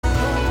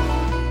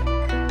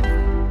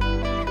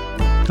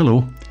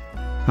Hello,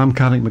 I'm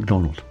Carrick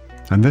MacDonald,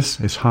 and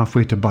this is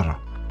Halfway to Burgh,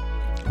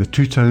 the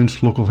Two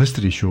Towns local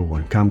history show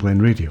on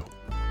Camglen Radio.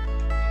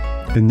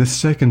 In this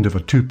second of a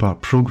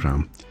two-part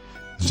programme,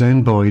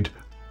 Zen Boyd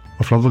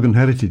of Rutherglen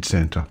Heritage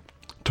Centre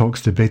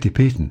talks to Betty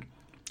Payton,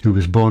 who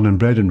was born and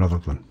bred in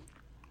Rutherglen.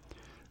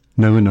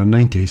 Now in her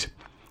 90s,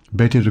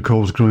 Betty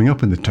recalls growing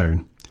up in the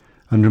town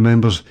and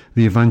remembers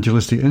the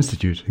Evangelistic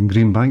Institute in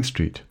Greenbank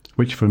Street,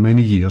 which for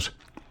many years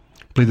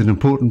played an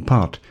important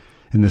part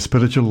in the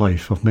spiritual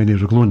life of many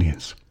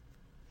Ruglonians.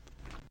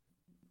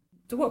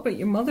 So what about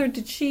your mother?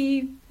 Did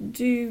she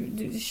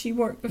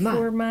work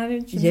before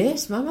marriage?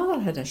 Yes, my mother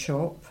had a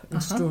shop in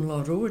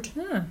Stonelaw Road.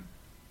 Ah.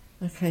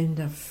 I think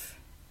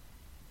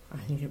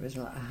it was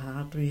like a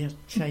hardware,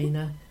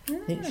 china. I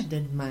think she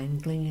did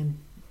mangling and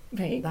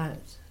that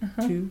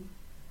too.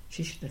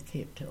 She should have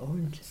kept it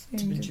on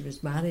when she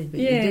was married, but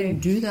you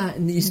didn't do that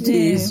in these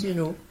days, you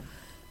know.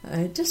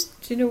 Do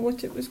you know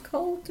what it was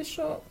called, the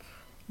shop?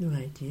 No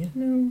idea.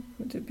 No,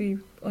 would it be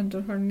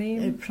under her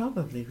name? It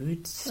probably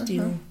would.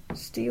 Steele.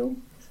 Steele.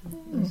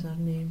 Is her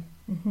name.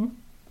 Mm-hmm.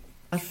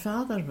 Her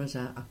father was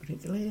a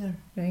bricklayer.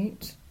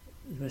 Right.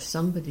 There was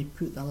somebody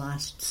put the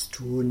last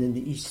stone in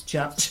the East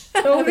Church.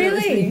 Oh, really? It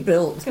was being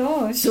built.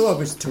 Gosh. So I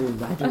was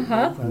told. I don't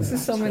know. This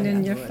is someone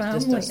in your family.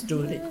 It's just a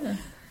story.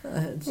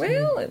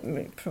 Well,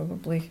 it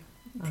probably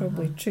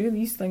true.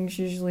 These things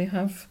usually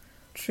have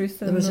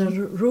truth in them. There was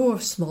a row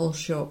of small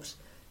shops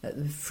at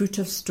the foot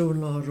of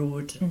Stonelaw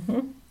Road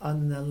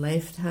on the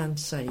left-hand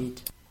side.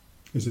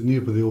 Is it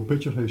near where the old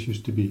picture house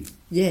used to be?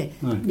 Yeah,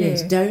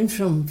 yes, down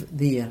from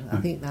there. I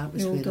think that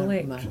was the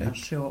where my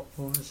shop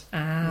was.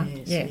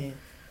 Yes.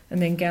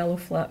 And then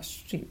Gallowflat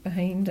Street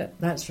behind it.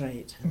 That's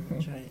right,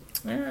 that's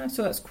right.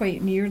 So that's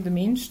quite near the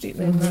main street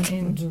then, that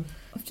end.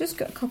 I've just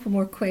got a couple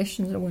more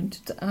questions I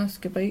wanted to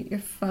ask about your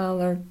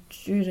father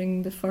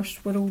during the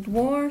First World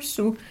War.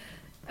 So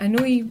I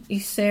know he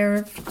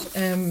served...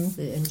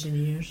 the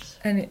engineers.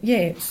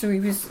 So he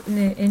was in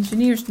the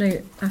engineers. Now,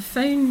 I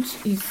found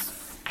he's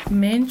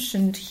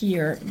mentioned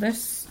here,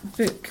 this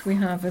book we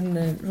have in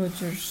the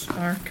Rogers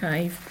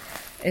archive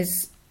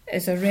is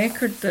a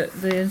record that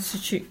the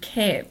Institute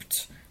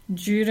kept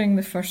during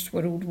the First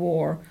World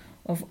War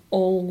of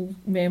all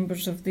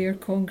members of their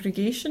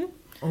congregation.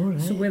 Oh,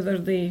 right. So whether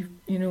they,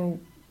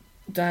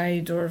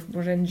 died or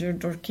were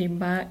injured or came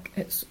back,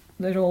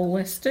 they're all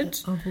listed.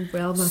 Oh,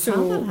 well, my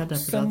father had a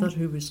brother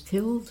who was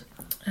killed.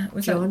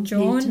 Was John? That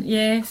John?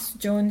 Yes,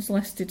 John's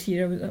listed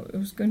here. I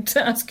was going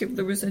to ask if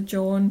there was a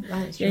John.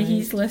 That's right.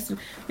 He's listed.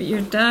 But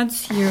your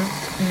dad's here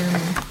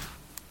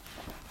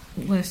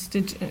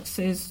listed. It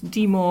says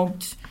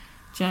demobbed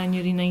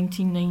January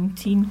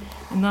 1919.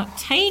 And that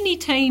tiny,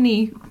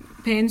 tiny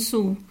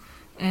pencil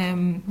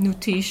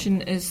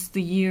notation is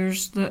the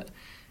years that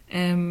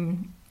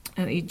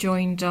he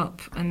joined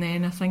up. And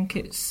then I think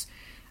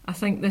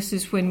this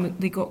is when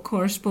they got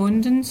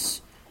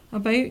correspondence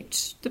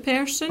about the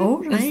person.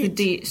 Oh, right. As the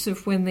dates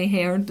of when they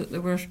heard that they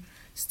were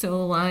still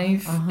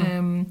alive,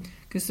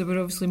 because they were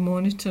obviously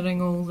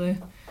monitoring all the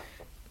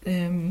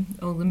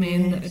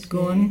men that had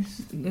gone,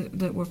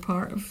 that were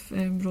part of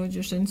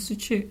Rogers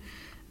Institute.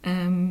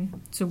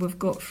 So we've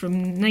got from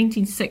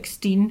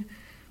 1916,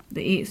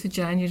 the 8th of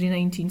January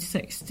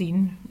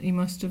 1916, he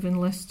must have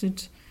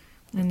enlisted,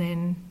 and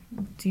then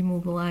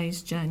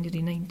demobilised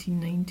January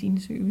 1919,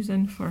 so he was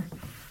in for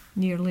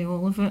nearly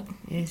all of it.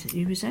 Yes,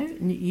 he was out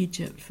in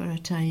Egypt for a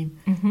time,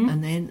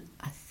 and then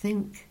I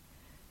think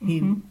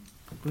he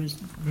was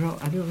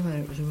brought, I don't know whether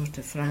it was over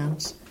to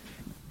France,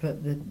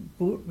 but the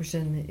boat was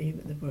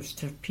was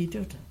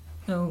torpedoed.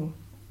 Oh,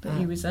 but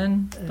he was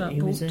in that boat?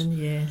 He was in,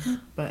 yes,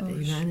 but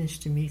he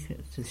managed to make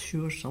it to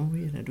shore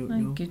somewhere, I don't know.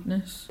 My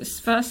goodness. It's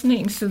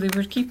fascinating. So they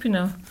were keeping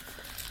a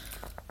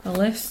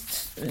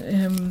list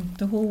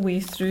the whole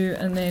way through,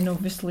 and then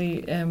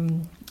obviously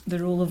the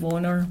Roll of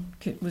Honour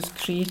was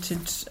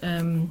created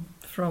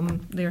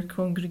from their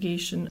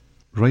congregation.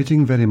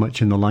 Writing very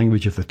much in the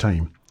language of the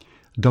time,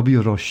 W.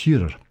 Ross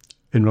Shearer,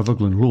 in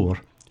Rutherglen Lore,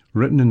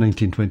 written in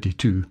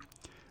 1922,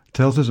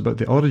 tells us about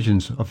the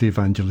origins of the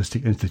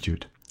Evangelistic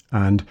Institute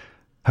and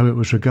how it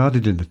was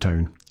regarded in the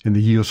town in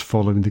the years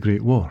following the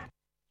Great War.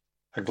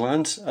 A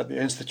glance at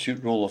the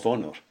Institute Roll of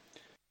Honour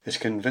is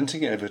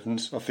convincing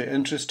evidence of the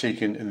interest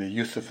taken in the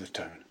youth of the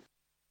town,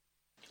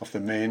 of the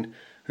men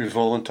who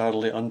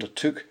voluntarily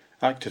undertook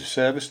active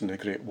service in the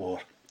Great War.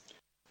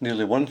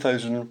 Nearly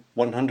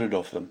 1,100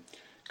 of them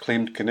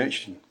claimed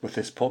connection with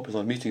this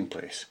popular meeting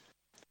place,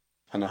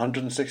 and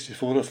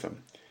 164 of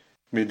them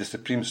made the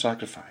supreme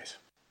sacrifice.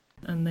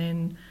 And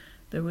then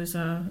there was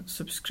a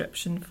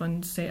subscription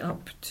fund set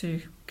up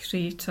to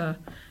create a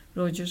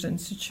Rogers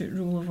Institute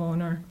Roll of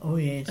Honour. Oh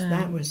yes,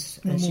 that was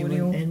as you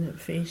went in, it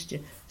faced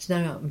you. It's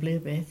now up in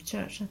Blairbeth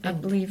Church, I think. I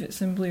believe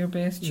it's in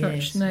Blairbeth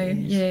Church now,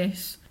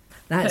 yes.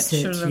 That's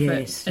picture it, of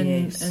yes, it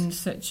yes. in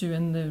situ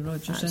in the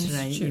Rogers That's Institute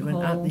right, you Hall.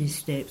 went up these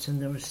steps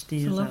and there were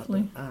stairs up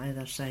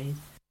either side.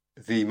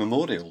 The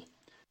memorial,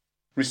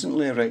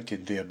 recently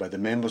erected there by the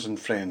members and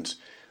friends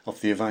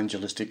of the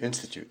Evangelistic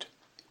Institute,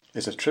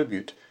 is a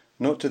tribute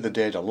not to the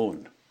dead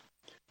alone,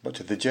 but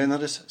to the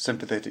generous,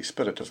 sympathetic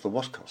spirit of the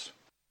workers.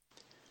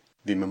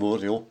 The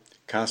memorial,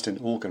 cast in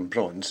oak and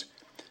bronze,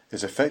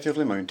 is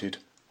effectively mounted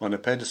on a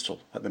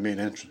pedestal at the main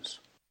entrance.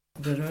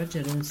 The Roger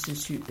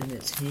Institute in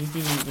its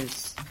heyday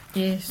was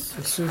Yes.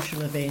 the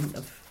social event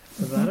of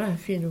the borough,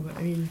 if you know what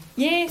I mean.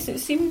 Yes, it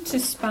seemed to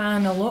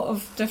span a lot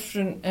of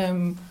different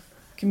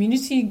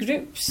community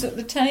groups at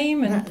the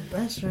time. And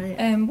That's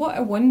right. what I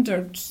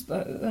wondered,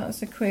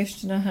 that's a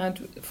question I had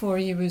for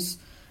you, was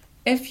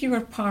if you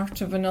were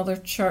part of another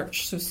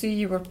church, so say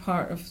you were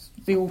part of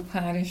the old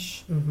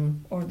parish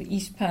or the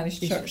East Parish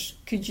Church,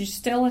 could you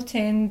still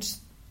attend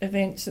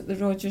events at the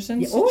Rogers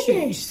Institute? Oh,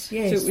 yes,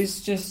 yes. So it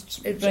was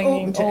just It's bringing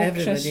open to all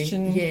everybody.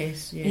 Christian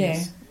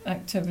Yes.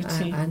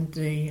 activity.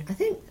 And I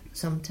think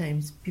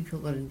sometimes people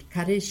were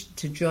encouraged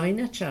to join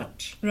a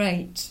church.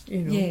 Right,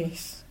 You know.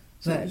 yes.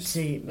 So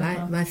it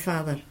But was- my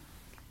father,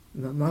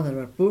 my mother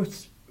were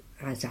both,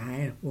 as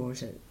I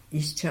was,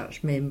 East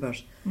Church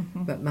members.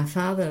 But my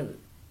father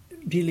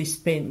really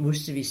spent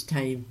most of his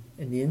time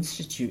in the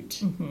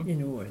Institute. You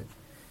know,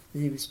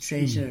 he was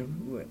treasurer,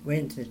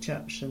 went to the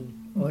church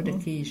on odd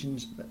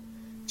occasions. But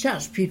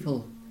church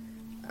people,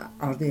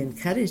 or they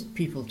encouraged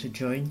people to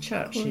join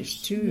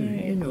churches too.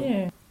 Yeah, you know,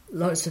 yeah.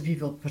 lots of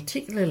people,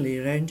 particularly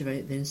around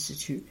about the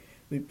Institute,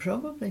 would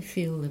probably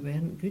feel they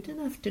weren't good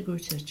enough to go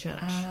to a church.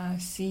 Ah, I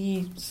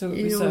see. So it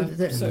You was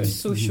know, a sort of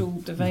social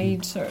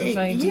divide sort of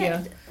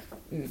idea.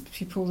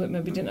 People that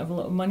maybe didn't have a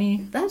lot of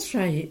money That's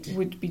right.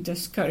 would be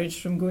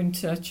discouraged from going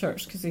to a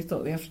church because they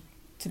thought they have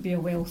to be a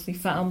wealthy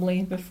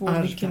family before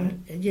they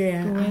can go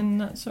in,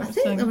 that sort I of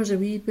think thing. there was a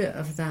wee bit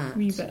of that.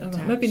 Wee bit of that.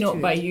 attached Maybe not to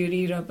by it. your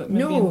era, but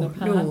maybe in the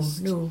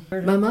past. No.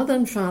 My mother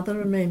and father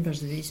were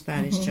members of the East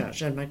Parish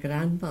Church, and my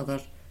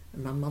grandmother,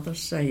 on my mother's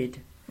side,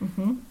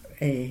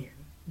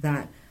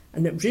 that.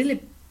 And it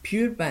really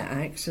pure by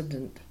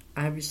accident.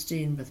 I was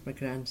staying with my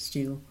Gran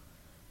Steele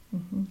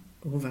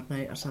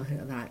overnight or something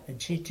like that,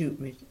 and she took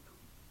me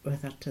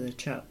with her to the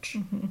church.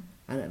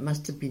 And it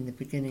must have been the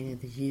beginning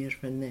of the year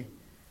when they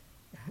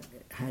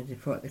had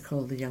what they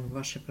call the Young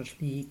Worshippers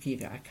League. You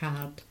got a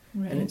card,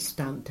 Right. and it's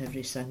stamped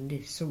every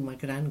Sunday. So my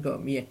gran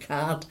got me a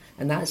card,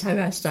 and that's how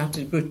I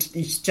started going to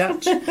this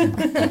church.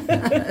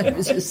 It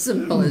was as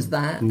simple as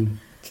that.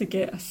 To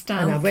get a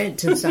stamp. And I went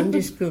to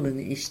Sunday school in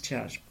the East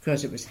Church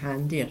because it was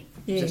handier,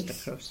 Yes.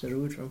 just across the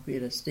road from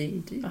where I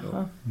stayed. You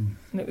know.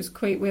 And it was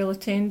quite well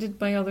attended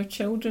by other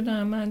children,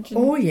 I imagine.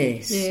 Oh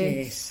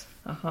yes.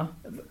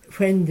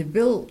 When they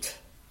built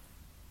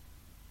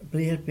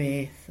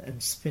Blairbeth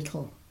and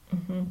Spittal,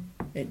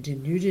 it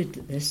denuded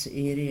this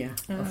area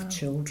of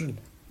children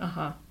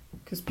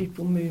Because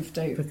people moved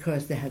out.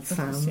 because they had the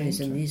families,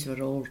 centre. and these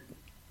were all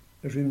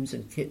rooms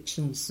and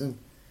kitchens and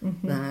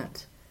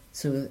that.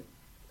 So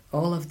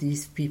all of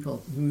these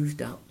people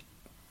moved up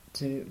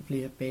to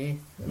Blairbeth,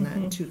 and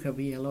that took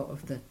away a lot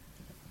of the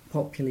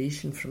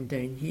population from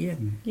down here.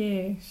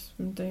 Yes,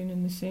 from down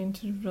in the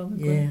centre of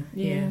Rutherglen.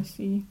 Yeah. I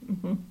see.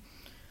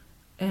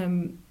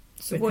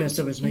 So Because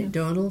there was yeah.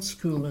 MacDonald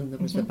School and there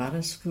was the Borough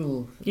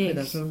School. Yes.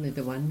 There's only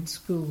the one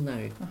school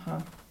now.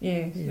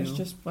 Yes, You there's know.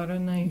 just Burgh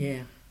now.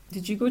 Yeah.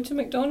 Did you go to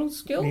McDonald's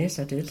school? Yes,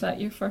 I Was did. that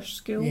your first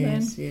school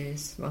Yes, then?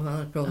 yes. My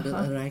mother called it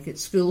the ragged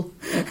school.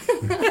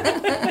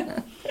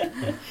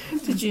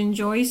 Did you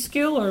enjoy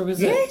school or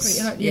was Yes,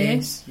 it quite hard?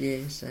 yes. I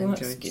Well,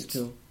 that's enjoyed good.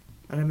 school.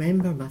 I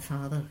remember my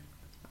father.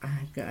 I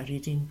had got a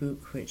reading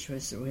book which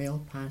was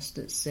well past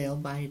its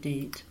sell-by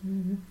date,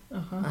 and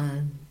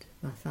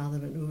my father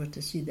went over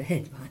to see the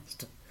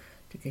headmaster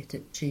to get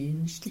it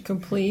changed. To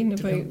complain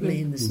to about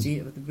complain the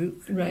state of the book.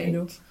 Right. You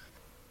know.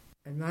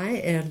 In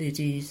my early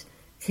days,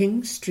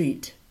 King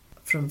Street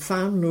from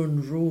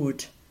Farnlone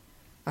Road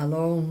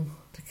along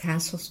to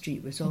Castle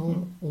Street was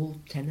all old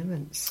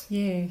tenements.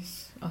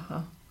 Yes.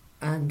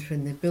 And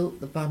when they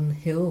built the Burn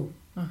Hill,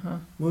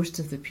 most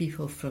of the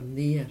people from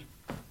there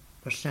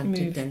were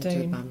shunted Moved down to the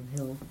down. Burn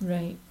Hill,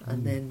 Right.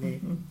 and then they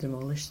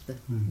demolished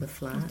the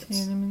flats.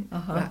 Tenement.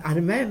 I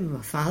remember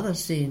my father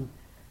saying,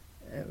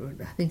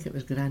 I think it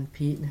was Grand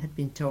Peyton had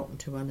been talking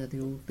to one of the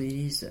old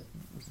ladies that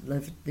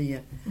lived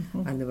there,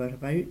 and they were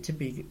about to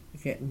be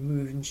getting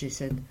moved, and she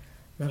said,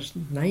 "There's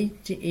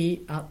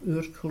 98 up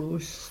our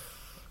close,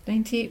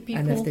 98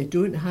 people. and if they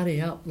don't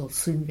hurry up, there'll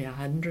soon be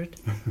 100."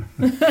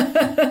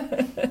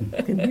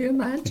 Can you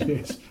imagine?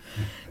 Yes.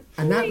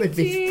 And that would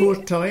be 4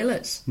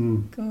 toilets.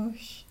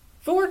 Gosh.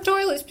 4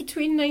 toilets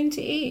between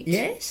 98?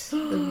 Yes, there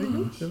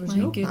was My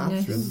no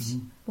goodness. bathrooms.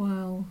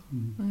 Wow.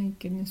 My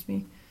goodness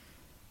me.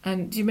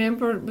 And do you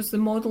remember, was the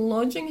model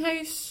lodging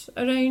house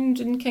around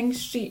in King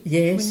Street?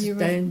 Yes, when you were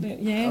down there?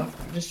 Yeah.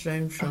 just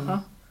round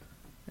from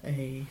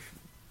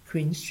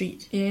Queen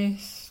Street.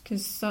 Yes,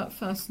 because that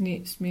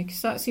fascinates me,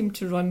 because that seemed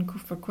to run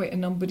for quite a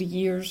number of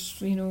years,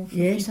 you know, for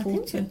Yes, I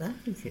people think, to...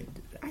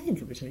 I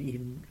think it was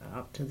even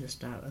up to the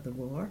start of the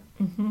war.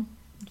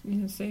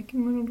 The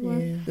Second World War.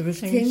 Yeah. There was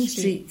King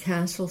Street,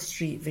 Castle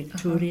Street,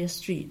 Victoria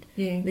Street.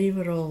 Yeah. They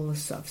were all the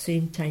sort of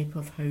same type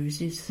of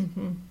houses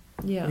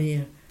Yeah.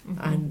 there.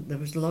 And there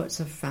was lots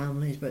of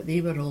families, but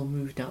they were all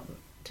moved up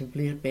to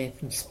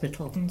Blairbeth and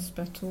Spittal. And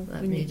Spittal.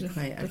 That They made made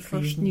quite a the first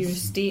credence. new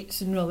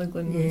estates in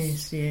Rutherglen.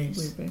 Yes, yes.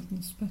 Blairbeth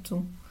and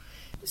Spittal.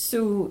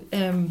 So,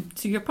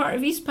 so you're part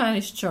of East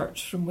Parish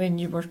Church from when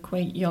you were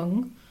quite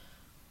young,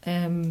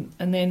 and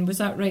then was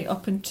that right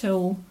up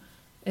until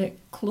it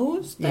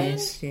closed then?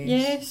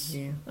 Yes.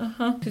 Yeah.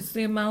 Because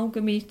they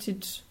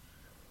amalgamated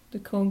the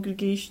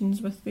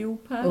congregations with the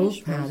old parish.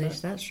 Old parish,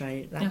 that's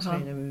right. That's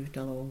when I moved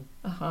along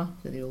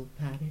to the old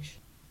parish.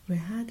 We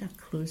had a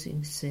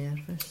closing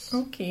service.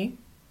 Okay.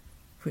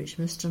 Which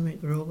Mr.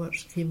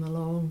 McRoberts came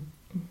along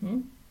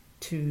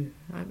to.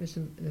 I was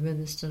the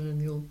minister in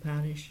the old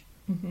parish.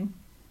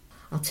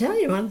 I'll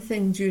tell you one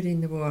thing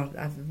during the war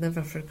I've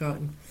never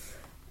forgotten.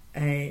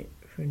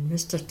 When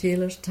Mr.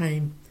 Taylor's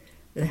time,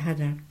 they had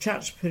a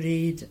church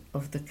parade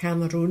of the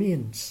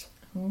Cameronians.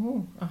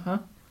 Oh,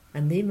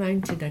 And they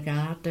mounted a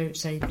guard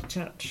outside the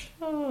church.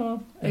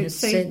 Oh, And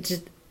outside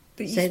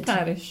the East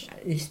Parish?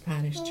 East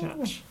Parish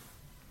Church.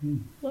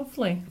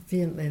 Lovely.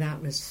 Apparently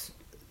that was...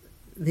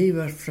 They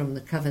were from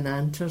the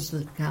Covenanters,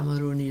 the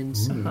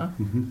Cameronians.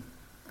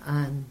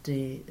 And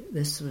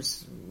this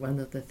was one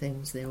of the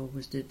things they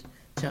always did,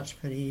 church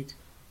parade,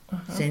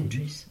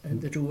 sentries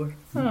at the door.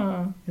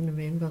 I can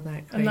remember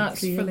that quite And that's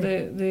clearly.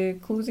 for the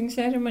closing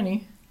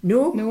ceremony?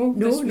 No,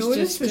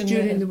 This was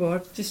during the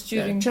war. Just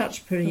during the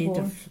church parade the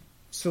war. of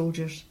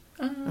soldiers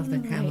of the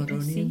Right, I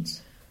Cameronians.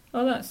 see.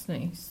 Oh, that's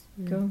nice.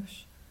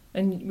 Gosh.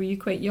 And were you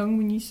quite young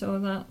when you saw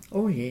that?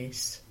 Oh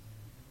yes,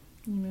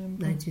 You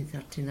remember?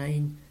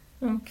 1939,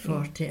 Okay.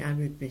 40. I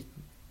would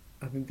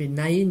be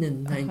 9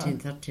 in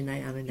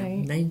 1939. I mean,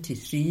 I'm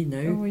 93 now.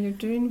 Oh, you're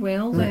doing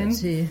well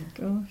That's then. it.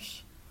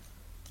 Gosh.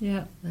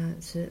 Yeah.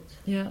 That's it.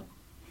 Yeah.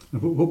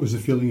 What was the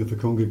feeling of the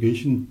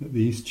congregation at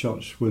the East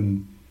Church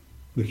when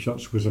the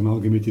church was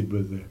amalgamated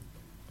with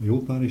the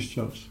old parish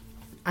church?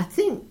 I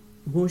think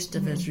most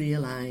of us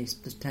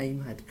realised the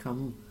time had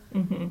come.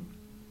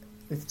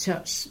 The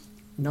church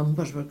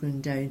numbers were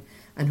going down,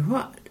 and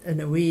what, in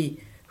a way,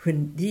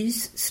 when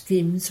these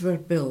schemes were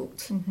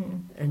built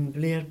in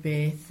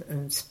Blairbeth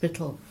and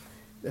Spittal,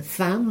 the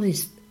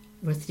families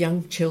with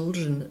young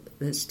children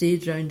that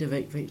stayed round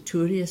about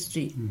Victoria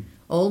Street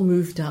all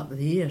moved up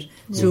there.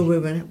 So we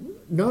were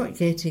not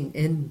getting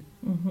in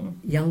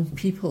young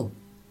people.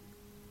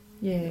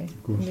 Yeah,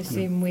 in the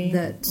same way.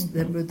 That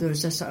there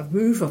was a sort of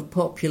move of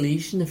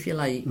population, if you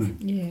like.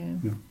 Yeah.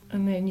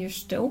 And then you're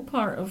still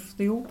part of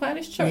the old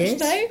parish church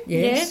now?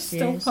 Yes,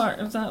 still part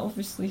of that,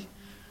 obviously.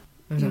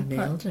 I was an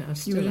elder. I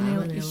still am an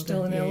elder. You're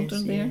still an elder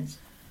there. Yes.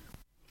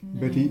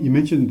 Betty, you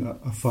mentioned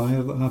a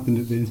fire that happened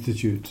at the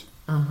Institute.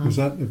 Was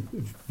that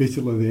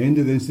basically the end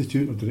of the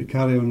Institute, or did it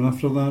carry on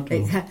after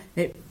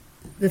that?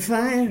 The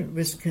fire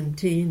was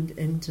contained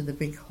into the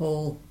big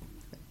hall.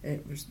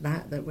 It was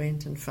that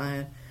went on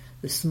fire.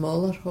 The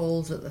smaller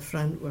halls at the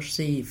front were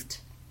saved.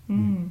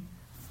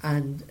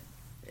 And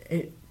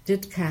it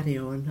did carry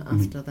on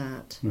after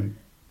that. Right.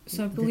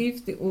 So I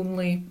believe the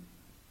only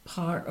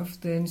part of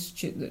the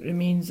institute that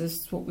remains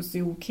is what was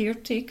the old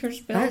caretakers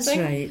building. That's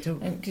right.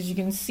 Because you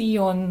can see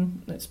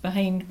it's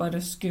behind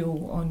Burgh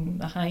School on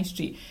the High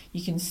Street,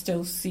 you can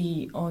still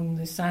see on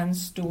the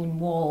sandstone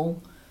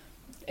wall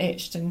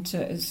etched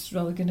into it is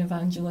Rutherglen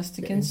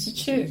Evangelistic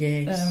Institute.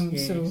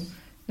 Yes. So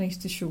nice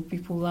to show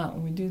people that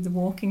when we do the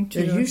walking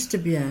tour. There used to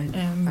be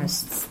a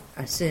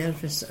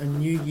service on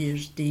New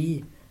Year's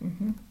Day,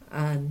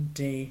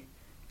 and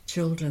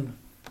children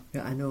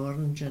got an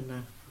orange and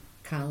a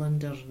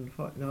calendar and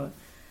whatnot,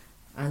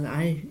 and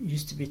I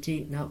used to be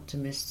taken up to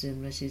Mr.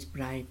 and Mrs.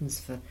 Bryden's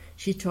for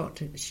she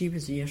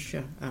was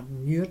Ayrshire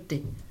and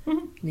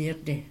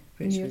Neardy,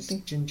 which was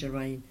ginger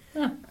wine,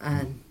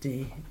 and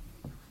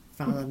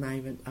Father and I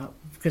went up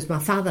because my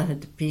father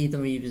had to pay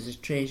them. He was a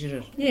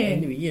treasurer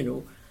anyway, you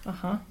know.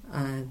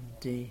 And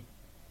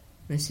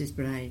Mrs.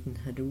 Bryden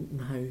had open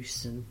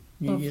house and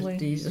New Year's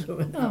Day, so I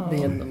went up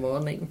there in the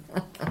morning.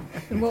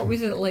 And what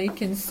was it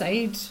like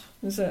inside?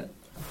 Is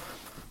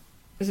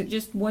it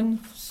just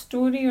one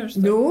story or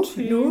something?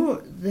 No,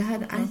 they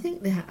had. I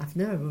think they had.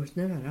 I was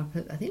never up.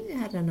 I think they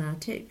had an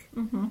attic,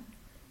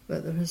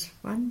 but there was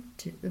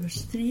there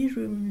was 3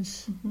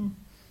 rooms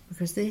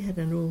because they had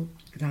an old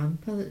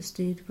grandpa that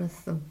stayed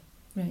with them.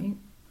 Right.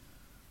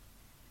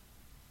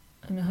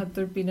 And had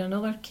there been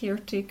another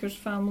caretaker's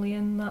family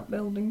in that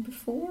building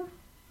before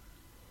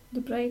the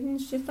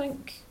Brydens, do you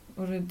think?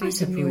 Or had they I been the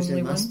suppose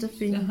only there must ones? have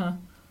been.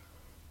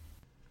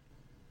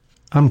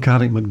 I'm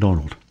Carrick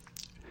MacDonald,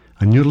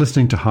 and you're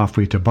listening to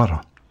Halfway to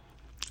Burgh,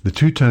 the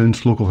Two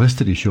Towns local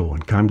history show on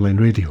Camglen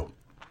Radio.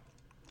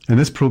 In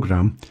this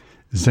programme,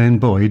 Zen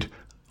Boyd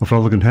of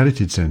Rutherglen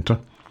Heritage Centre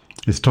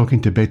is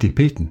talking to Betty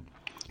Payton,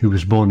 who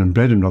was born and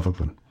bred in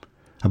Rutherglen,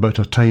 about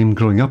her time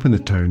growing up in the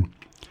town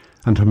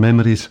and her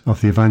memories of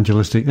the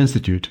Evangelistic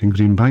Institute in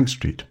Greenbank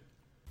Street.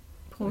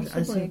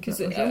 Possibly, because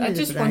I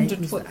just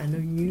wondered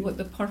what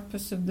the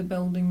purpose of the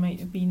building might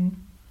have been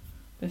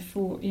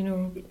before,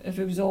 if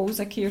it was always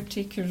a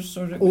caretaker's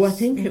or it was I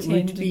think it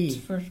would be.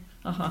 For,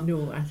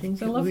 No, I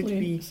think it would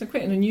be. It's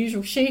quite an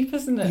unusual shape,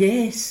 isn't it?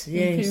 Yes,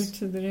 compared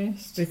to the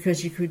rest.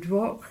 Because you could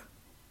walk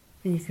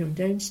and you come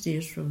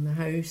downstairs from the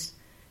house,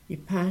 you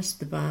passed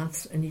the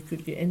baths, and you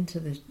could get into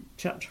the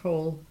church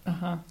hall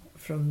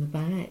from the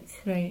back.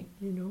 Right.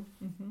 You know.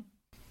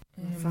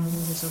 My father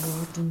was a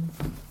warden.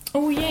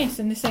 Oh yes,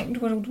 in the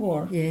Second World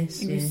War. Yes,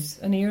 he was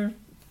an air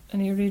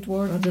raid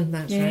warden. Warden,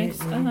 that's yes.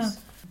 right. Yes.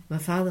 My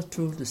father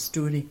told the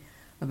story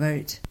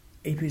about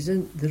he was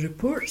in the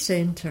report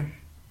centre.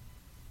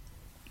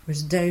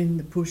 Was down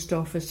the post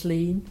office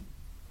lane,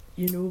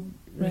 you know,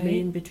 the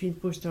lane between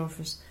post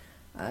office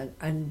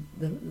and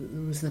there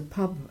was the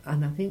pub,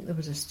 and I think there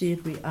was a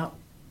stairway up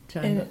to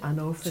an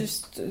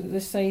office. Just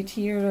the side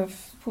here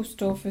of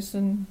post office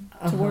and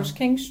towards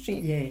King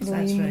Street. Yes,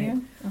 that's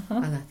right.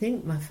 And I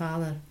think my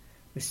father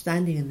was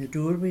standing in the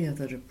doorway of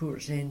the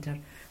report centre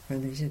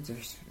when they said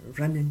there's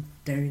running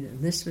down,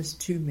 and this was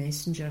 2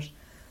 messengers.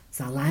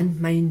 There's a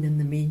landmine in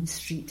the main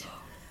street.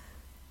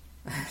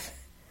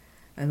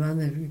 And one of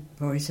the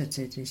boys had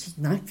said, he said,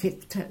 and I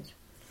kicked it.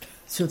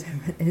 So they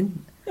went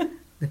in.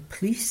 The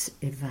police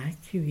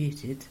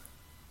evacuated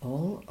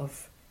all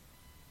of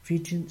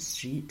Regent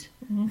Street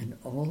and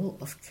all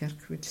of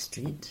Kirkwood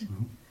Street.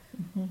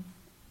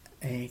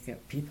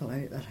 Got people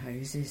out their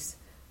houses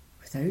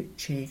without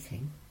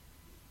checking.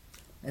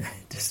 And I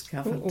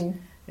discovered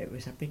it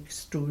was a big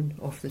stone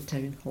off the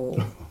town hall.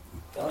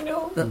 Oh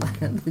no!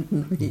 That landed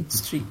in the main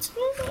street.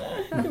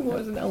 It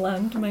wasn't a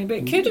landmine, but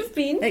it could have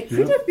been. It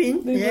could have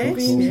been. They yes,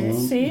 would have been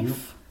yes.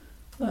 safe.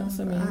 That's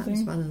amazing.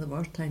 That's one of the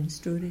wartime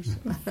stories.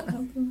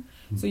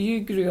 So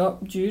you grew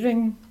up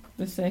during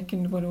the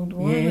Second World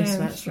War. Yes, then,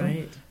 that's so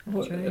right.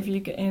 Have you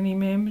got any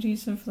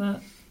memories of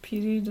that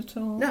period at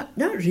all? Not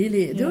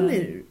really. Yeah. The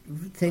only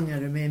thing I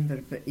remember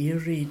about air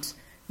raids,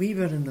 we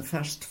were on the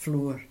first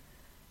floor.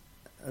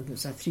 It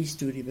was a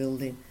 3-storey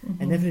building,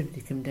 and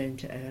everybody came down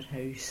to our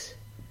house,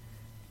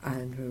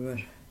 and we were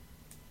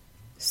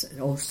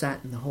all sat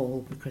in the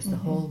hall because the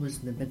hall was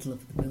in the middle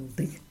of the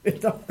building.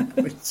 It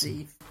was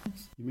safe.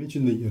 You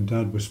mentioned that your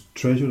dad was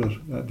treasurer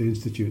at the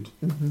Institute.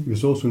 He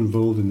was also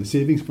involved in the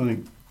savings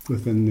bank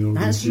within the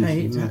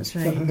organisation. That's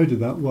right. So how did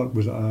that work?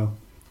 Was it a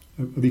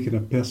kind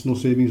of personal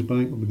savings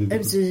bank? Or it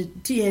was a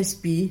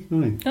TSB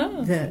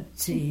that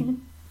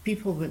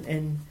people went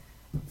in.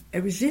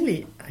 It was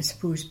really, I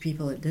suppose,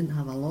 people that didn't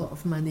have a lot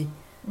of money,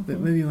 but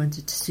maybe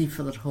wanted to see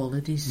for their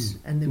holidays,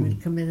 and they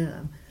would come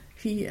in.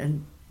 He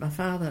and my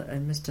father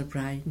and Mr.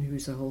 Bryden, who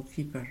was the hall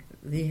keeper,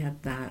 they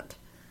had that,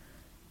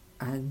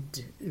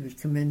 and they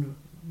would come in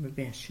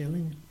maybe a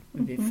shilling,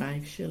 maybe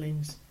 5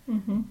 shillings,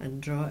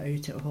 and draw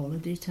it out at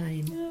holiday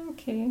time.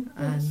 Okay,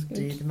 and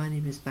the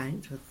money was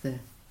banked with the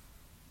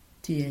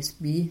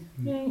TSB.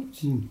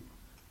 Right.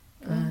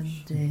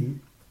 And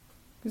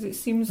because it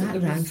seems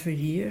that ran for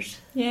years.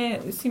 Yeah,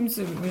 it seems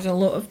there was a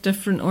lot of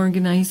different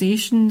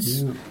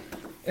organisations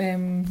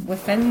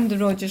within the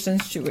Rogers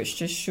Institute, which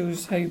just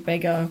shows how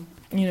big an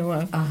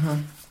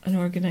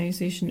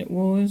organisation it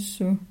was.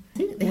 So I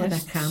think they had a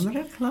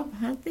camera club,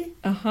 had they?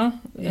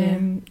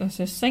 There's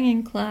a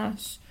singing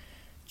class,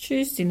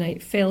 Tuesday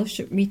night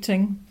fellowship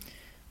meeting,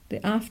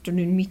 the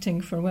afternoon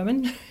meeting for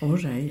women. All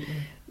right.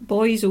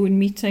 Boys' own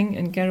meeting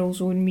and girls'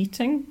 own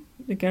meeting.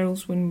 The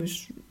girls' one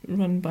was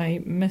run by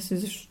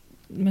Mrs.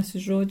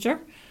 Roger,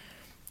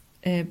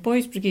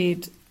 Boys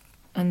Brigade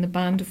and the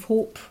Band of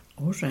Hope.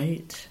 All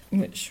right.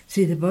 Which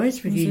see, the Boys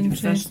Brigade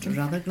was first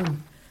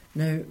Rutherglen.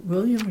 Now,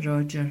 William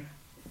Roger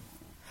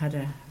had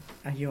a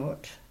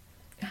yacht,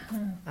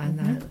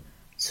 and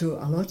so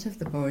a lot of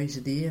the boys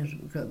there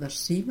got their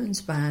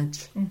seaman's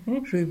badge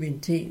through being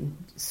taken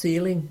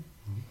sailing.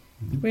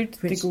 Where did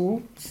they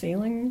go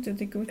sailing? Did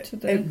they go to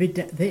the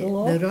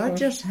the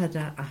Rogers had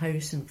a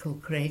house in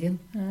Kilcreggan.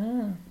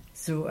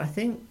 So I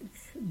think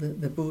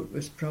the boat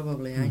was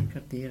probably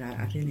anchored there.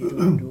 I really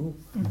don't know.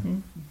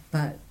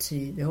 But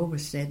they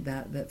always said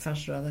that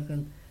First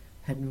Rutherglen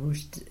had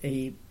most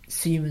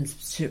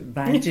seaman's ship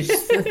badges.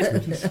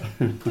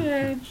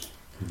 Yeah.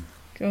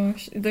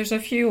 Gosh, there's a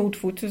few old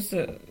photos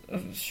that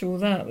show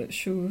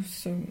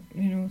some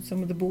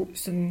of the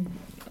boats and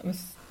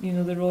with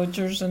the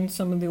Rogers, and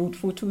some of the old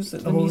photos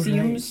at the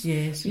museums. Right.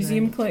 Yes,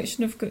 museum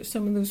collection have got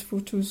some of those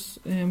photos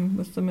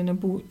with them in a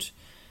boat.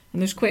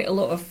 And there's quite a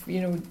lot of,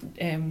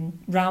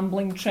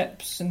 rambling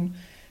trips and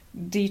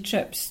day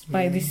trips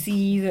by the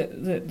sea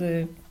that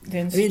the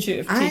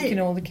Institute have taken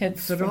all the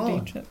kids for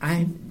day trips.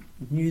 I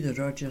knew the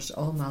Rogers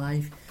all my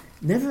life.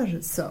 Never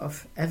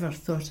ever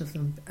thought of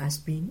them as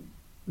being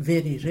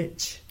very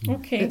rich.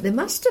 Okay. But they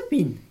must have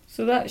been.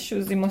 So that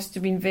shows they must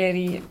have been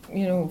very,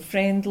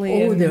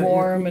 friendly and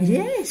warm and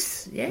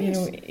yes.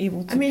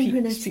 Able to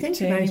when I speak think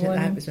to about anyone.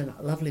 it, that was a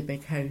lovely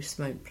big house,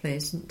 Mount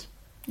Pleasant.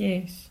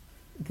 Yes.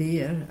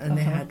 There, and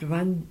they had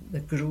the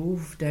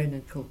Grove down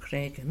in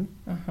Kilcreggan.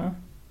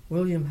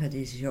 William had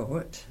his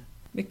yacht.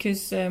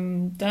 Because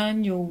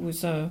Daniel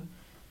Roger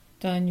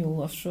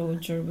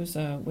was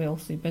a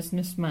wealthy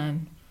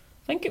businessman.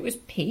 I think it was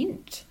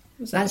paint.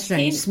 That's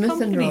right, Smith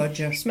and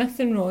Roger. Smith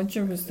and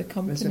Roger was the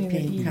company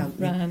that he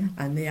ran.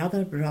 And the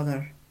other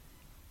brother,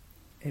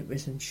 it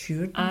was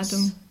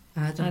insurance.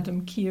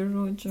 Adam Keir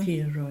Roger.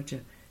 Keir Roger.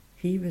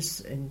 he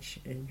was in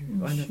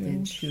one of the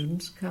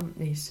insurance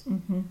companies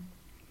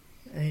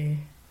in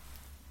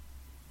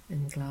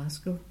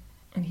Glasgow.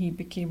 And he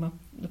became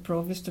the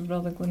Provost of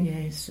Rutherglen.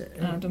 Yes,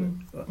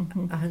 Adam.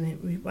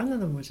 And one of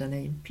them was an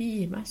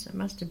MP. It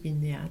must have been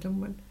the Adam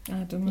one.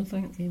 Adam, I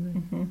think.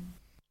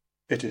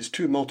 It is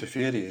too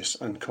multifarious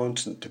and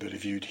constant to be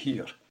reviewed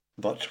here,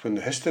 but when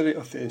the history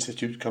of the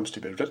Institute comes to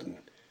be written,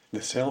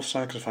 the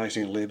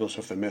self-sacrificing labours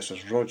of the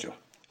Messrs. Roger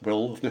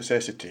will, of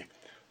necessity,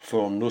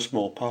 form no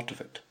small part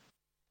of it.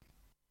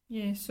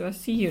 Yeah, so I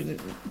see here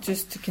that,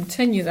 just to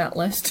continue that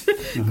list,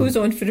 goes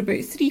on for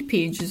about 3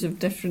 pages of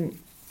different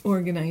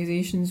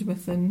organisations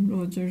within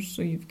Rogers.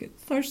 So you've got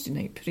Thursday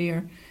Night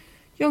Prayer,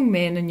 Young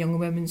Men and Young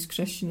Women's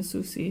Christian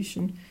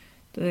Association,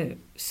 the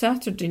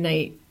Saturday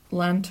Night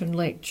Lantern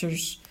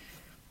Lectures,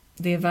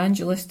 the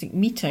Evangelistic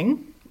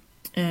Meeting,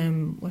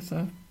 with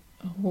a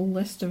whole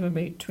list of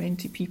about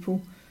 20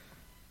 people,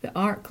 the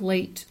Arc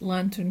Light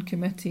Lantern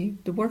Committee,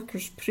 the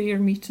Workers' Prayer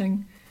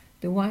Meeting,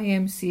 the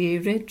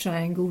YMCA Red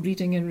Triangle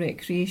Reading and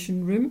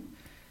Recreation Room,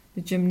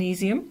 the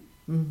Gymnasium,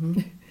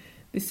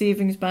 the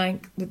Savings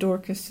Bank, the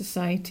Dorcas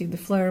Society, the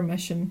Flower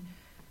Mission,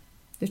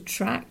 the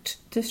Tract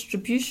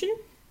Distribution,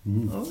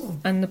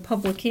 and the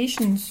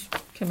Publications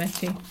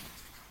Committee.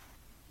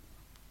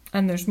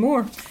 And there's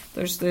more.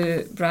 There's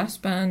the brass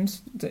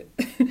band,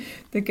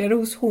 the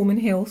Girls' Home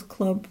and Health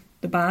Club,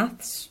 the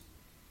Baths,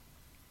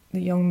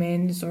 the Young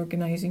Men's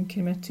Organising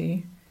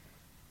Committee.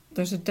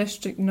 There's a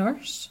district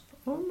nurse.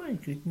 Oh my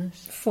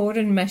goodness.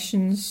 Foreign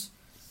missions,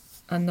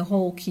 and the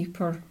hall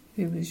keeper,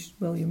 who was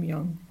William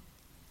Young.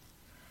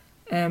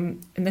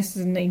 And this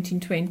is in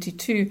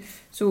 1922.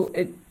 So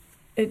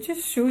it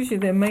just shows you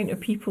the amount of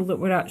people that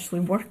were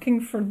actually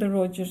working for the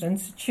Rogers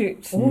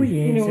Institute. Oh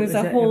yes. You know, as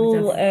a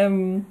whole,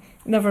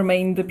 never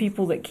mind the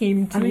people that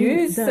came to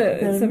use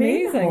it. It's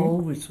amazing.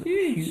 Hall was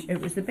huge. It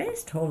was the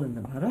best hall in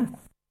the borough.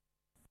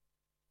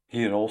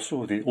 Here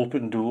also the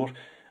open door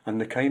and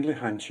the kindly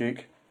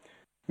handshake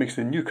makes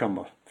the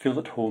newcomer feel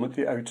at home at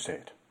the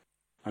outset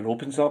and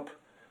opens up,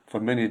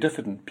 for many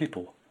different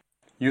people,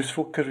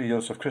 useful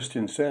careers of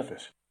Christian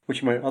service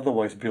which might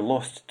otherwise be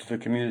lost to the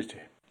community.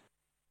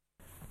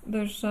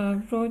 There's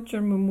a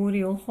Roger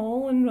Memorial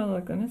Hall in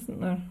Rutherglen, isn't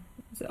there?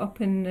 Is it up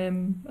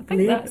in... I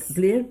think that's...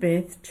 Blair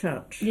Beth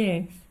Church.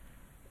 Yes.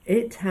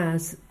 It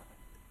has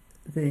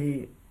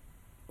the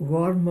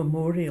war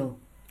memorial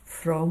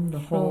from the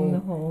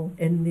hall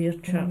in their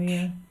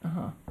church.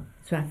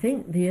 So I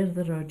think they're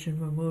the Roger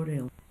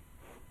Memorial.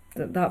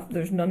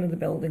 There's none of the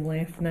building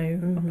left now,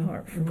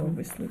 apart from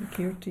obviously the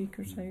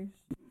caretaker's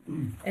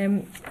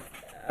house.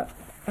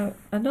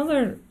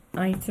 Another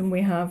item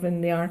we have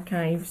in the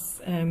archives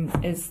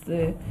is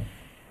the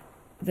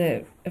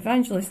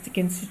Evangelistic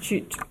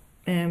Institute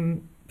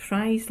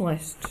prize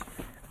list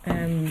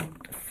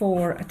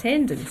for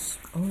attendance.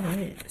 All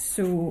right.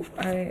 So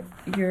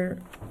your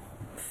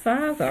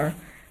father,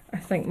 I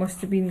think, must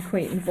have been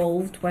quite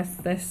involved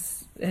with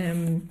this,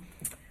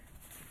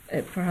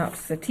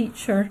 perhaps a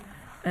teacher,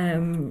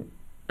 and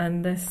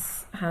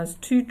this has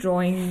 2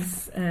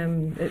 drawings.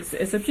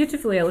 It's a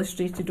beautifully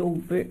illustrated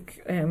old book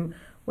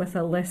with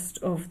a list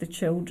of the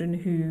children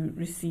who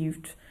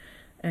received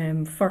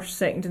first,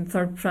 second and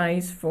third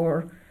prize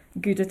for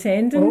good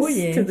attendance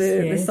to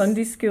the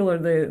Sunday school or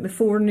the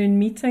forenoon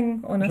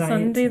meeting on a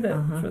Sunday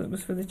that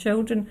was for the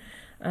children.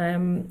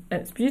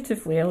 It's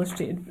beautifully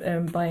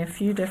illustrated by a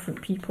few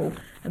different people,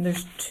 and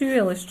there's 2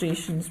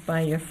 illustrations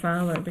by your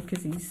father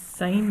because he's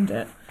signed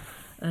it,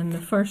 and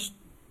the first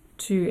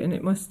 2, and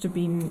it must have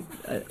been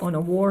on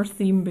a war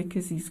theme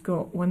because he's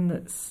got one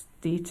that's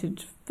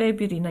dated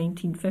February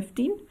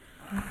 1915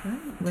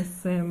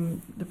 with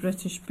the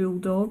British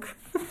Bulldog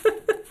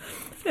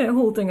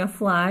holding a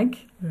flag.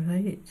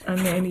 Right. And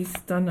then he's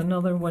done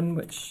another one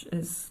which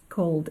is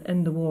called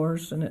In the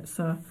Wars, and it's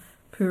a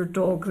poor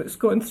dog that's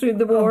gone through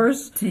the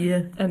wars. Oh,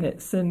 dear. And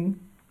it's in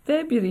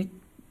February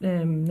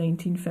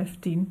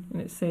 1915,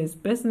 and it says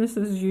business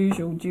as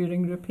usual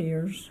during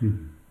repairs.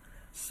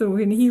 So,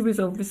 and he was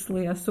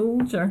obviously a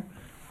soldier.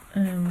 I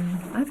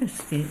have a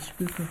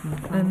sketchbook of my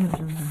father's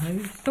in the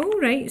house. Oh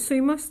right, so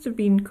he must have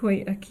been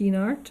quite a keen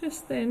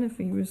artist then if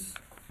he was...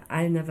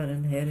 I never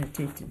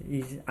inherited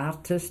his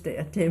artistic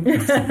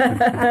attempts.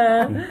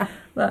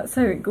 That's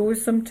how it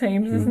goes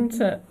sometimes, isn't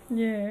it?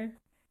 Yeah.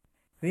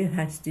 Where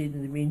I stayed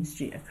in the main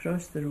street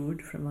across the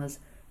road from us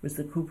was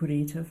the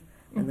cooperative,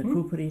 and the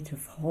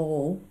cooperative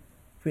hall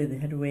where they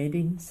had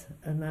weddings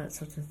and that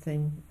sort of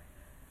thing.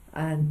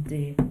 And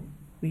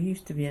we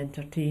used to be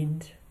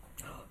entertained.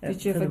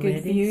 Did you have a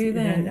good view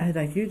then? I had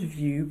a good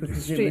view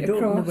because they Straight would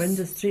open across. the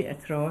window straight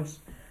across.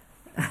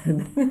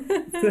 And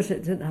of course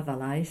it didn't have a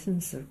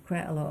licence, so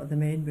quite a lot of the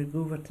men would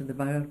go over to the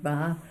Bower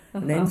Bar,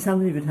 and then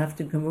somebody would have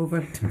to come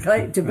over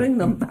to bring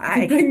them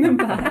back.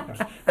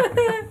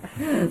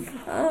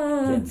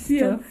 Oh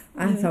dear.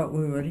 I thought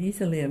we were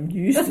easily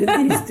amused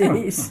in these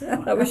days.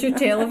 That was your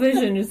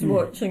television, is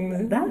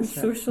watching the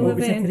social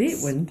events. It was a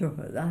great window,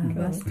 I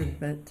must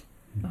admit.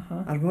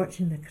 Or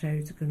watching the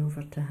crowds going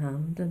over to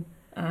Hampden.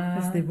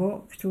 As they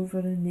walked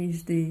over in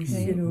these days,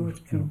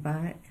 would come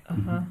back.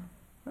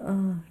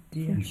 Oh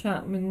dear. From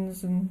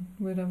Chapman's and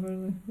wherever,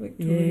 the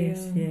Victoria.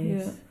 Yes,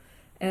 yes.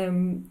 Yeah.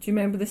 Do you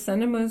remember the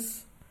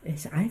cinemas?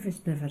 Yes, I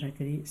was never a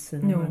great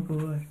cinema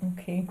goer.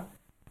 Okay.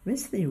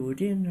 Miss the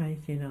Odeon,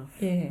 right enough.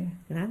 Yeah.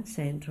 Grand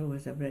Central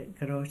was a bit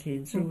grotty,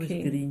 and so was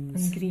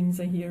Greens. And Greens,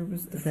 I hear,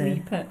 was the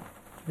flea pit.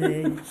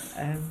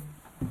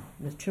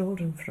 The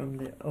children from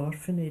the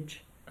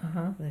orphanage,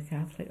 the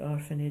Catholic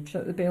orphanage. Is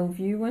that the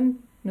Bellevue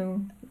one?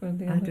 No, I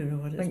don't know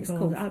what it's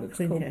called. It's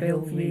called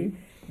Bellevue.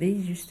 They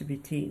used to be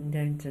taken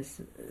down to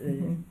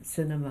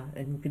cinema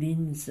in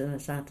Greens on a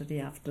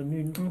Saturday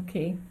afternoon.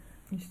 Okay,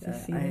 used to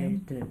see I them.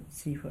 had to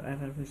see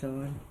whatever was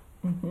on.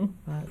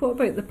 What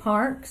about the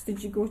parks?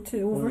 Did you go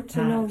to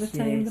Overton all the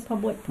time? Yes. The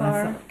public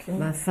park?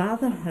 My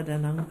father had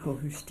an uncle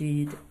who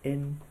stayed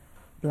in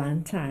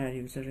Blantyre.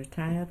 He was a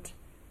retired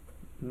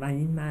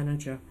mine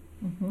manager,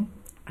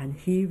 and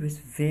he was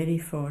very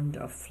fond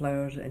of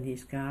flowers in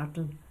his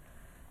garden.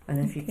 And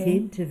if he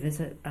came to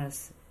visit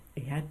us,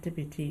 he had to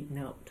be taken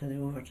up to the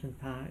Overton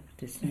Park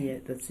to see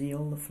it, to see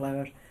all the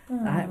flowers.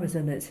 That was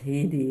in its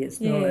heyday. It's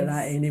not like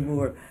that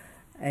anymore.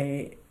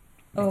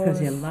 Because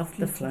he loved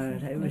the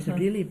flowers. It was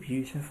really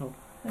beautiful.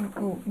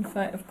 In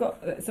fact,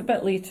 it's a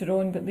bit later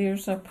on, but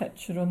there's a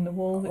picture on the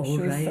wall that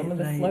shows some of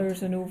the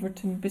flowers in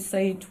Overton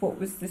beside what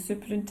was the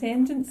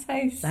superintendent's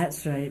house.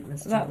 That's right,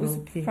 Mr. That was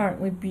Wilkie.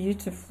 apparently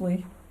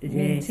beautifully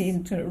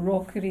maintained, kind of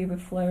rockery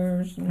with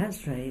flowers.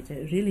 That's right,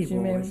 it really was. Do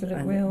you remember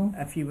it well?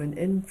 If you went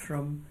in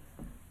from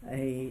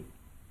a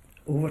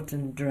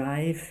Overton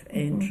Drive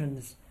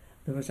entrance,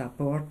 there was a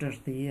border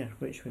there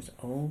which was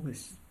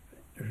always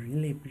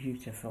really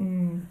beautiful,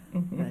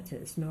 but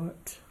it's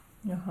not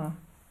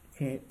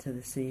kept to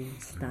the same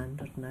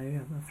standard now,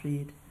 I'm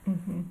afraid.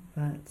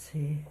 But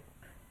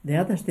the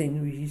other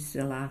thing we used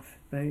to laugh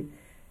about,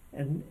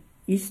 on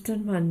Easter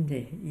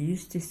Monday, you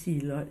used to see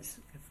lots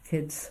of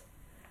kids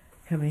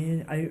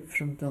coming out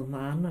from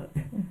Dalmarnock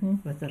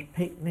with their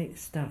picnic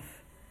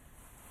stuff,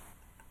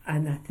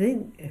 and I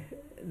think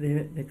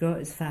they got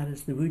as far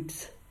as the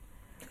woods.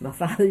 My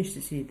father used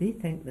to say, they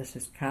think this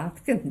is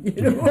Cathkin,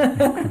 you know.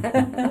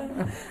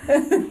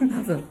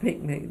 Have their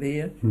picnic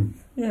there.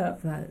 Yeah.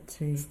 But,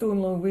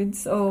 Stonelaw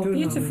Woods. Oh,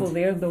 beautiful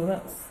there though.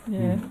 That's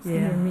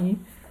near me.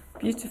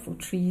 Beautiful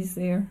trees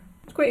there.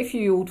 Quite a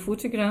few old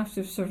photographs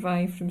have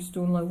survived from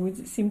Stonelaw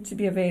Woods. It seemed to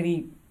be a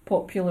very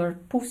popular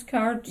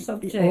postcard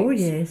subject. Oh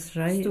yes,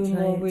 right.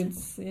 Stonelaw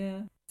Woods,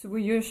 yeah. So were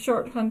you a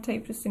shorthand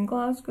typist in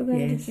Glasgow then?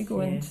 Yes, Did you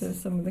go into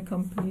some of the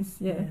companies?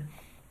 Yeah.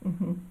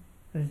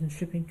 I was in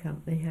shipping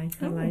company,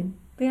 Anchor Line.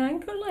 The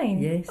Anchor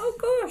Line? Yes. Oh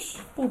gosh.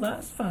 Well,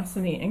 that's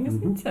fascinating,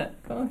 isn't it?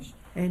 Gosh.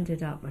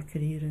 Ended up my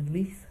career in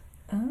Leith.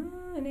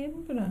 In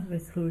Edinburgh. We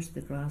closed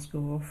the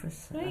Glasgow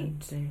office.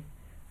 Right. And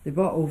they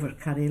bought over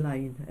Curry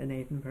Line in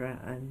Edinburgh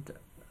and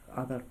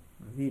other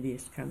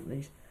various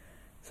companies.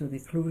 So they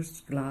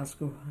closed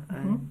Glasgow,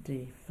 and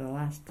for the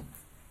last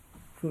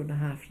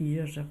 4.5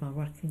 years of my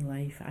working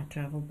life, I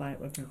travelled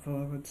backwards and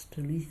forwards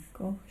to Leith.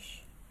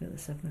 Gosh. Got the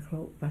 7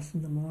 o'clock bus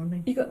in the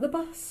morning. You got the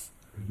bus?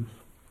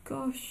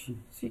 Gosh.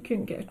 So you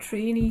couldn't get a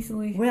train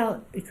easily?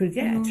 Well, you could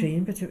get a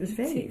train, but it was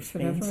very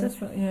expensive.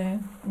 Forever, yeah.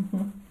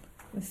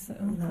 Gosh.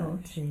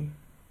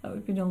 That would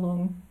have been a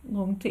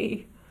long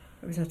day.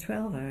 It was a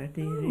 12-hour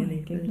day,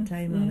 really, by the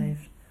time I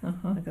left.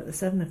 I got the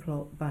 7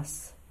 o'clock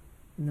bus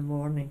in the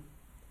morning,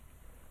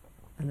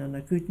 and on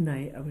a good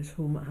night, I was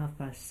home at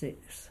 6:30.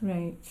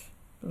 Right.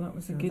 Well, that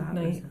was a good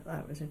night.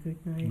 That was a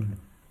good night.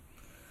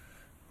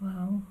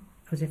 Wow.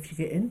 Because if you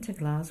get into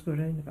Glasgow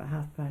around about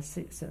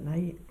 6:30 at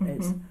night,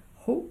 it's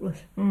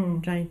hopeless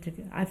trying to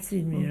get. I've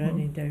seen me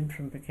running down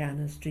from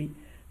Buchanan Street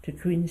to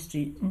Queen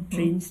Street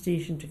train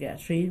station to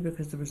get a train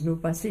because there was no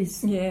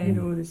buses. Yeah. You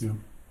know,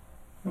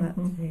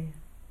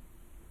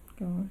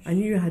 Gosh. I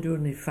knew I had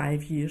only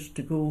 5 years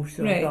to go,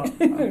 so I thought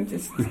I'll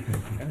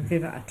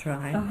give it a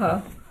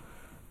try.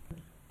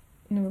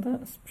 No,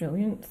 that's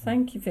brilliant.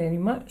 Thank you very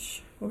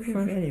much. Oh,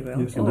 you're very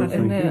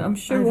welcome. Yes, I'm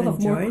sure we'll have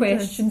more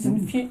questions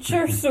in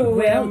future.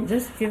 So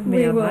just give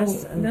me a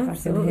buzz, and if I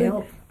can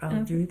help,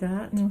 I'll do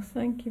that. No,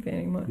 thank you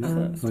very much. Yes,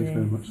 That's thanks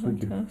very much. Thank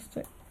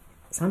fantastic.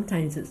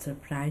 Sometimes it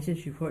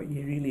surprises you what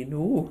you really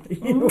know.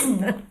 You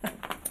know?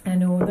 I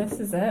know, this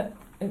is it.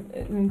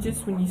 And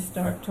just when you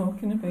start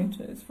talking about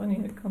it, it's funny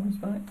how it comes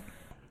back.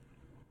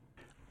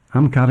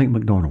 I'm Carrick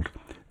MacDonald,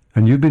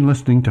 and you've been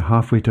listening to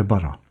Halfway to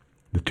Burgh,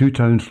 the Two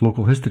Towns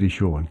local history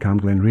show on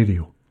Camglen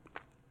Radio.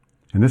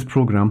 In this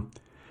programme,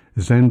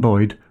 Zen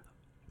Boyd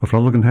of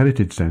Rutherglen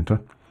Heritage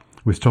Centre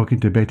was talking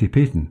to Betty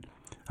Payton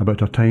about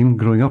her time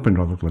growing up in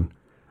Rutherglen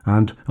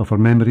and of her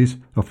memories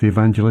of the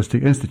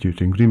Evangelistic Institute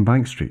in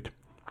Greenbank Street.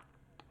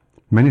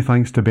 Many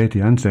thanks to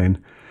Betty and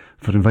Zen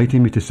for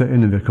inviting me to sit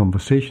in their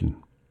conversation,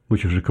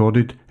 which was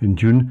recorded in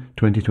June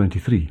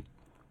 2023.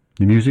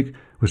 The music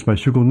was by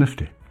Shugle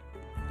Nifty.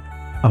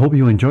 I hope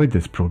you enjoyed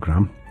this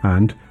programme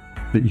and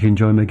that you can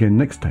join me again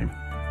next time.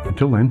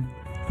 Until then,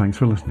 thanks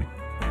for listening.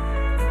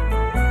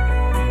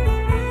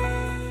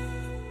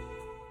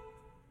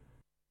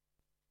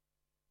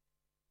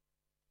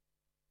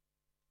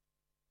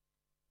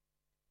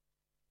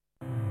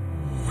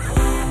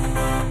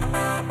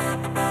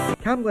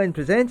 Camglen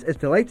Presents is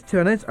delighted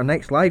to announce our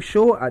next live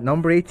show at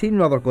number 18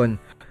 Rutherglen.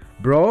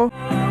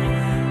 Burgh.